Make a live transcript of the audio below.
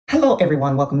Hello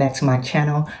everyone, welcome back to my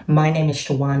channel. My name is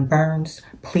Chawanne Burns.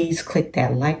 Please click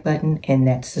that like button and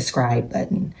that subscribe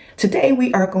button. Today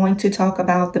we are going to talk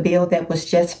about the bill that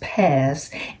was just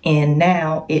passed and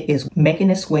now it is making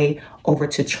its way over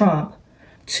to Trump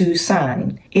to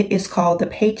sign. It is called the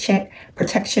Paycheck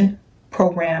Protection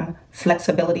Program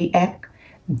Flexibility Act.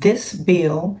 This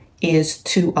bill is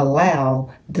to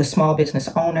allow the small business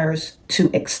owners to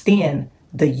extend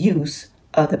the use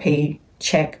of the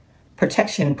Paycheck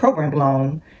Protection Program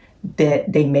loan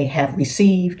that they may have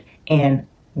received and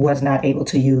was not able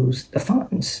to use the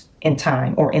funds in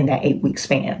time or in that 8-week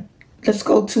span. Let's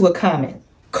go to a comment.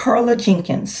 Carla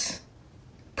Jenkins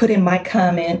put in my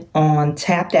comment on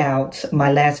Tapped Out,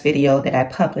 my last video that I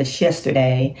published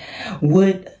yesterday.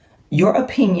 Would your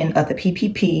opinion of the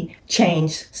PPP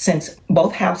change since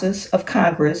both houses of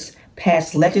Congress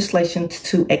passed legislation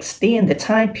to extend the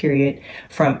time period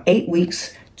from 8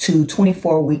 weeks to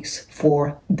 24 weeks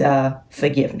for the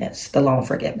forgiveness, the loan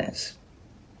forgiveness?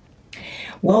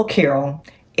 Well, Carol,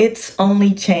 it's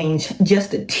only changed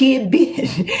just a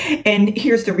tidbit. And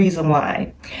here's the reason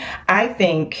why. I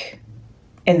think,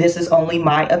 and this is only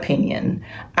my opinion,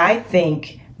 I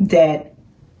think that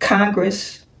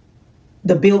Congress,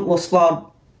 the bill was flawed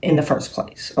in the first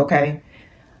place, okay?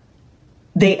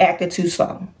 They acted too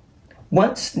slow.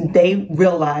 Once they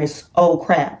realized, oh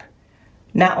crap,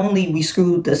 not only we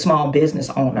screwed the small business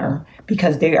owner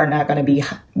because they are not going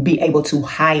to be able to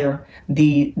hire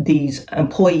these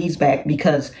employees back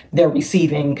because they're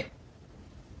receiving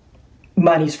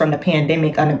monies from the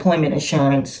pandemic unemployment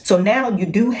insurance. So now you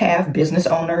do have business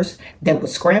owners that were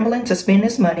scrambling to spend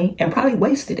this money and probably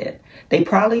wasted it. They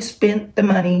probably spent the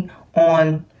money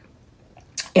on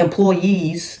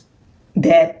employees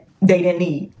that they didn't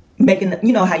need. Making,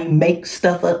 you know how you make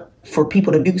stuff up for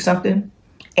people to do something?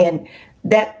 And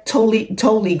that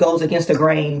totally goes against the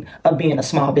grain of being a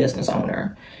small business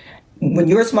owner. When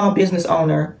you're a small business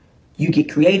owner, you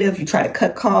get creative, you try to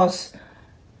cut costs.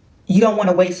 You don't want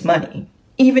to waste money.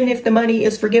 Even if the money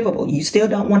is forgivable, you still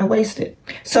don't want to waste it.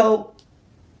 So,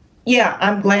 yeah,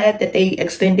 I'm glad that they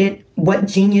extended. What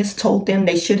genius told them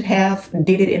they should have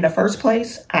did it in the first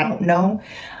place? I don't know.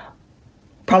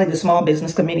 Probably the Small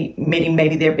Business Committee,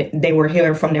 maybe they were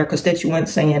hearing from their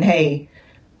constituents saying, hey,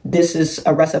 this is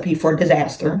a recipe for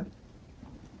disaster,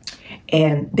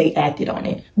 and they acted on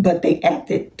it, but they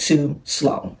acted too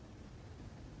slow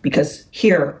because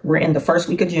here we're in the first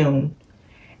week of June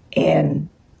and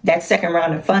that second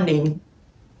round of funding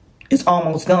is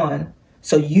almost gone.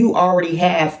 So you already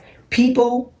have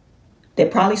people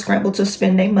that probably scrambled to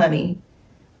spend their money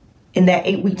in that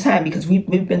 8-week time because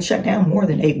we've been shut down more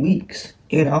than 8 weeks,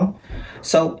 you know?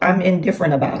 So I'm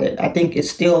indifferent about it. I think it's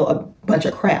still a bunch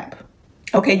of crap.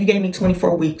 Okay, you gave me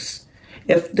 24 weeks.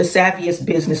 If the savviest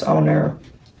business owner,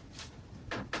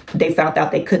 they found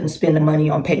out they couldn't spend the money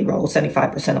on payroll,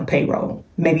 75% on payroll.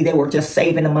 Maybe they were just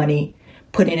saving the money,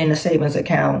 putting it in a savings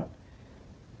account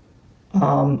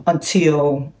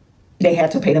until they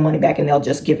had to pay the money back and they'll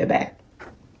just give it back.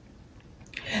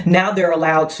 Now they're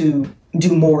allowed to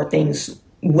do more things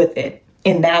with it.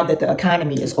 And now that the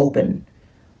economy is open,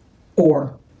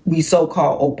 or we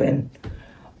so-called open,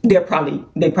 they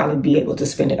probably be able to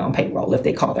spend it on payroll if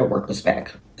they call their workers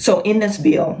back. So in this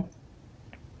bill,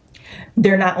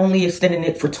 they're not only extending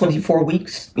it for 24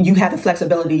 weeks, you have the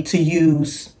flexibility to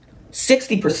use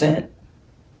 60%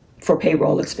 for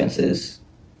payroll expenses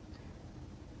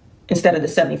instead of the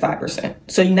 75%.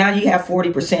 So now you have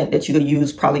 40% that you could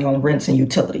use probably on rents and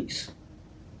utilities.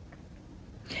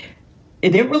 It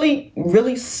didn't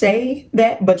really say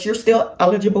that, but you're still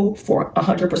eligible for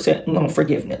 100% loan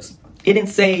forgiveness. It didn't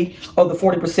say, oh, the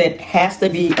 40% has to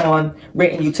be on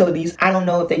rent and utilities. I don't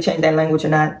know if they changed that language or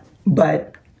not,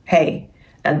 but hey,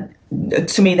 and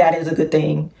to me, that is a good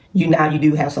thing. Now you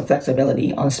do have some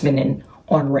flexibility on spending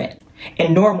on rent.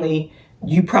 And normally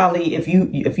you probably, if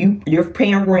you're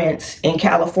paying rent in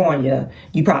California,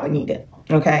 you probably need it.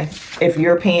 Okay. If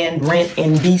you're paying rent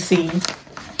in DC,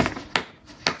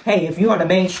 hey, if you're on the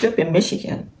main strip in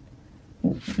Michigan,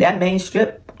 that main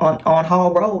strip on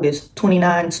Hall Road is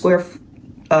 $29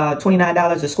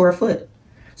 a square foot.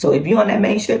 So if you're on that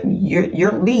main strip,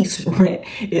 your lease rent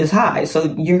is high.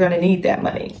 So you're going to need that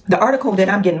money. The article that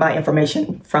I'm getting my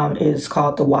information from is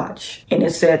called The Watch. And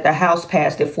it said the House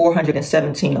passed it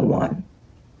 417-1.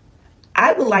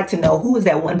 I would like to know who is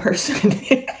that one person.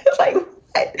 Like,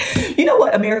 you know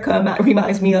what America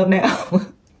reminds me of now?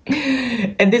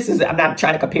 And this is, I'm not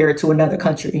trying to compare it to another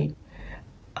country.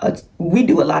 We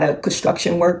do a lot of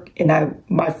construction work, and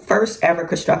my first ever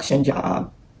construction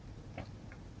job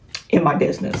in my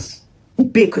business,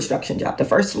 big construction job, the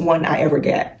first one I ever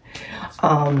got,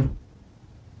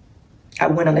 I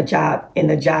went on a job, and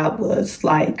the job was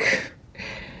like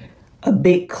a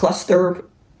big cluster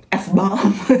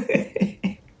F-bomb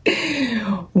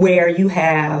where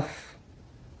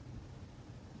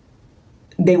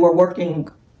they were working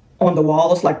on the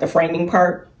walls, like the framing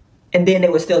part, and then they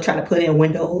were still trying to put in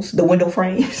windows, the window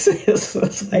frames.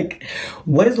 It's like,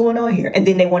 what is going on here? And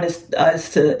then they wanted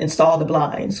us to install the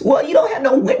blinds. Well, you don't have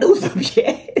no windows up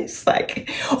yet. It's like,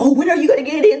 oh, when are you going to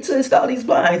get in to install these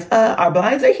blinds? Our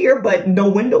blinds are here, but no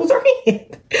windows are in.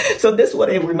 So this is what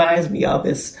it reminds me of,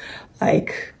 is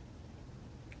like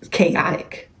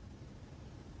chaotic.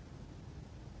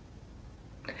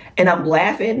 And I'm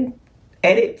laughing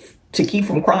at it to keep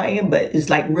from crying, but it's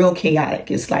like real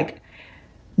chaotic. It's like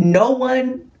no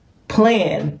one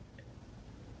planned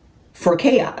for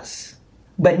chaos,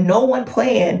 but no one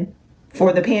planned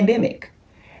for the pandemic.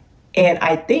 And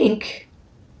I think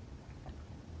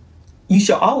you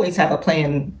should always have a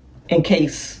plan in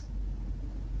case.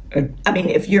 I mean,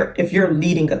 if you're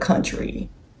leading a country,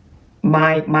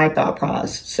 my thought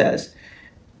process says,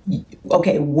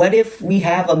 okay, what if we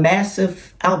have a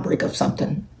massive outbreak of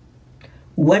something?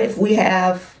 What if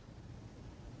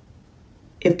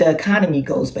if the economy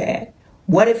goes bad?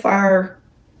 What if our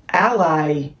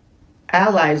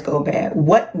allies go bad?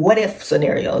 What if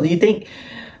scenario? Do you think,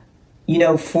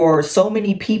 for so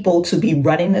many people to be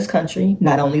running this country,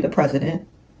 not only the president,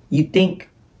 you think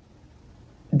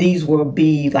these will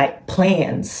be like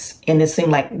plans? And it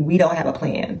seemed like we don't have a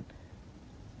plan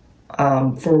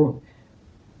for,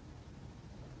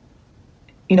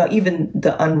 even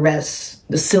the unrest,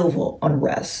 the civil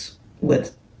unrest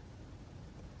with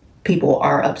people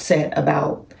are upset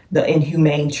about the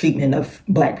inhumane treatment of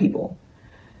Black people.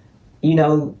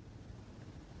 You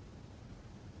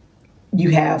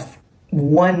have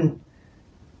one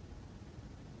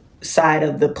side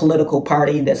of the political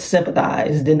party that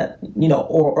sympathized,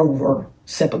 or over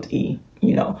sympathy,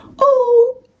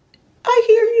 oh, I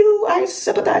hear you, I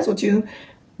sympathize with you,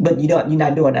 but you're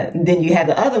not doing that. And then you have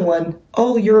the other one,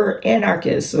 oh, you're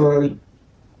anarchist, or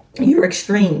you're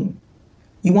extreme.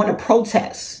 You want to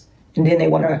protest. And then they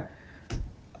want to,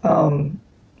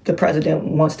 the president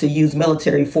wants to use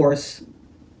military force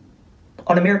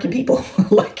on American people.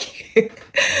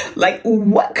 like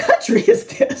what country is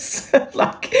this?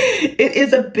 Like, it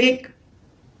is a big,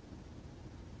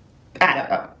 I don't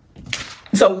know.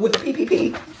 So with the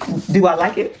PPP, do I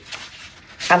like it?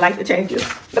 I like the changes,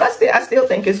 but I still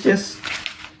think it's just,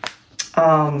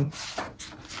 I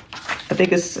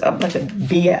think it's a bunch of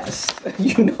BS,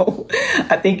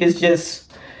 I think it's just,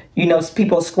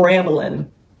 people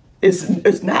scrambling.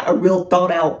 It's not a real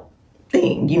thought out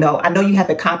thing. I know you have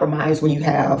to compromise when you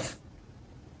have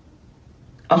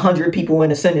 100 people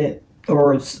in the Senate,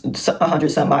 or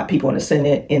 100 some odd people in the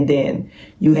Senate, and then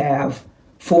you have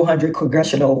 400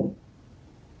 congressional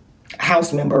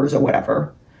House members or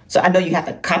whatever. So I know you have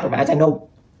to compromise. I know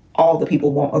all the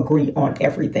people won't agree on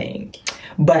everything,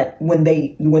 but when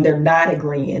they're not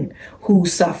agreeing,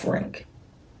 who's suffering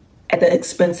at the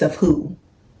expense of who?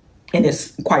 And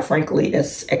it's, quite frankly,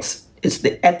 it's at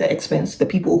the expense, the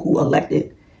people who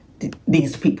elected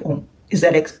these people, is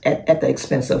at the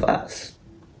expense of us.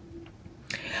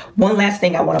 One last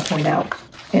thing I want to point out,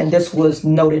 and this was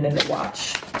noted in the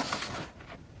watch.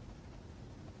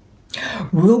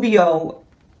 Rubio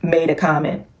made a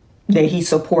comment that he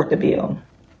support the bill.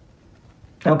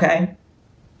 Okay?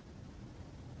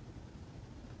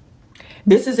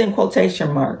 This is in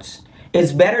quotation marks.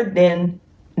 It's better than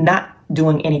not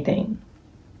doing anything.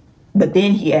 But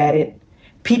then he added,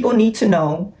 people need to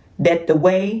know that the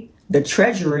way the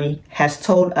Treasury has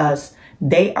told us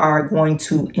they are going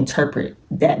to interpret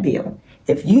that bill.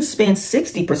 If you spend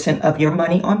 60% of your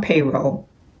money on payroll,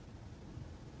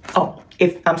 I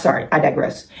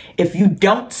digress. If you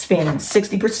don't spend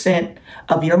 60%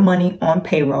 of your money on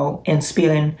payroll and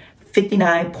spend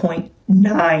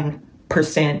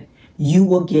 59.9%, you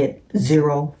will get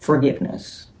zero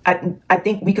forgiveness. I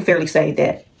think we could fairly say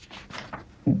that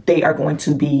they are going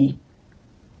to be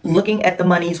looking at the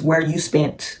monies where you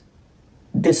spent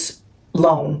this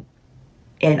loan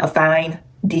in a fine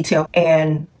detail.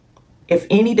 And if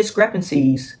any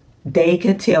discrepancies, they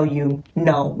can tell you,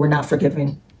 no, we're not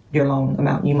forgiving your loan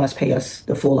amount. You must pay us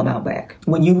the full amount back.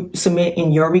 When you submit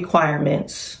in your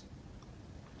requirements,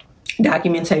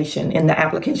 documentation in the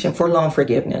application for loan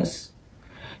forgiveness,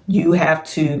 you have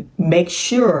to make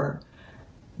sure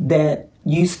that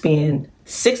you spend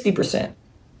 60%,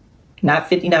 not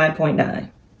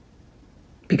 59.9.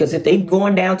 Because if they're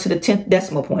going down to the 10th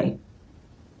decimal point,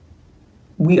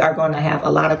 we are going to have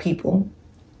a lot of people,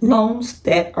 loans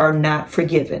that are not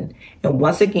forgiven. And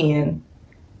once again,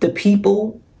 the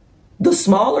people The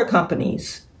smaller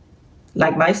companies,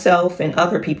 like myself and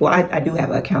other people, I do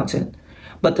have an accountant,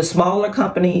 but the smaller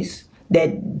companies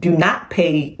that do not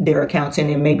pay their accountant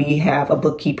and maybe have a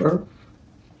bookkeeper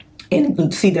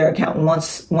and see their accountant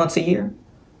once a year,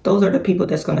 those are the people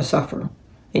that's going to suffer.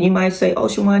 And you might say, oh,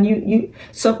 Chawanne,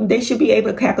 so they should be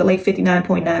able to calculate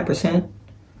 59.9%.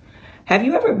 Have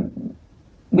you ever,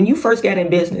 when you first got in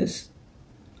business,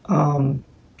 and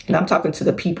I'm talking to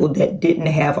the people that didn't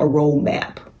have a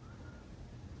roadmap,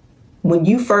 when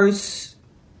you first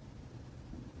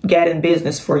got in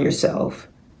business for yourself,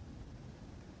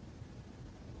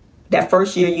 that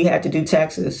first year you had to do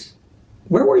taxes,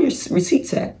 where were your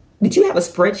receipts at? Did you have a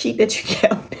spreadsheet that you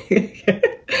kept?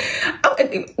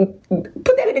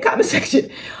 Put that in the comment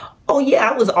section. Oh yeah,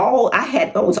 I was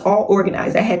all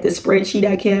organized. I had this spreadsheet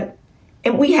I kept.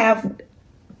 And we have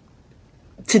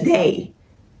today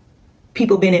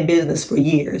people been in business for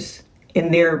years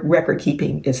and their record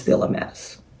keeping is still a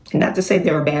mess. And not to say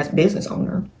they're a bad business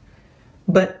owner,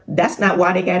 but that's not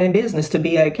why they got in business, to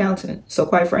be an accountant. So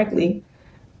quite frankly,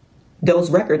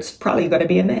 those records probably going to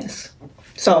be a mess.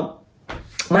 So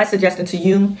my suggestion to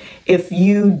you, if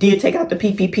you did take out the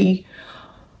PPP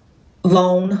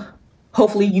loan,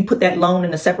 hopefully you put that loan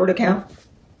in a separate account.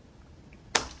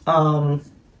 So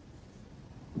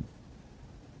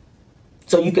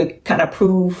you could kind of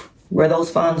prove where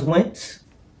those funds went.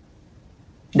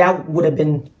 That would have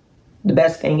been the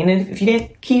best thing. And if you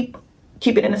didn't keep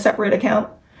it in a separate account,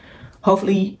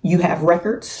 hopefully you have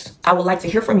records. I would like to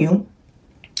hear from you.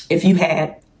 If you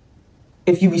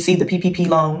received the PPP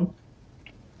loan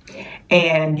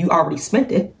and you already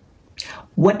spent it,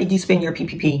 what did you spend your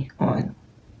PPP on?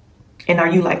 And are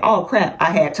you like, oh crap,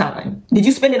 I had time? Did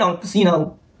you spend it on,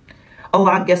 oh,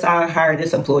 I guess I'll hire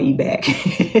this employee back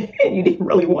and you didn't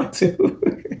really want to?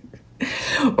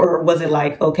 Or was it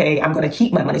like, okay, I'm going to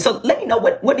keep my money? So let me know,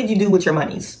 what did you do with your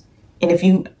monies? And if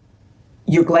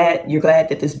you're glad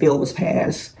that this bill was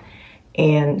passed,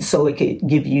 and so it could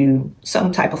give you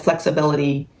some type of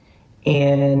flexibility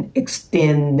and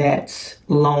extend that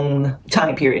loan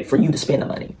time period for you to spend the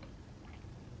money.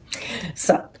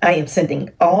 So I am sending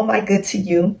all my good to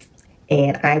you,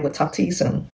 and I will talk to you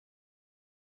soon.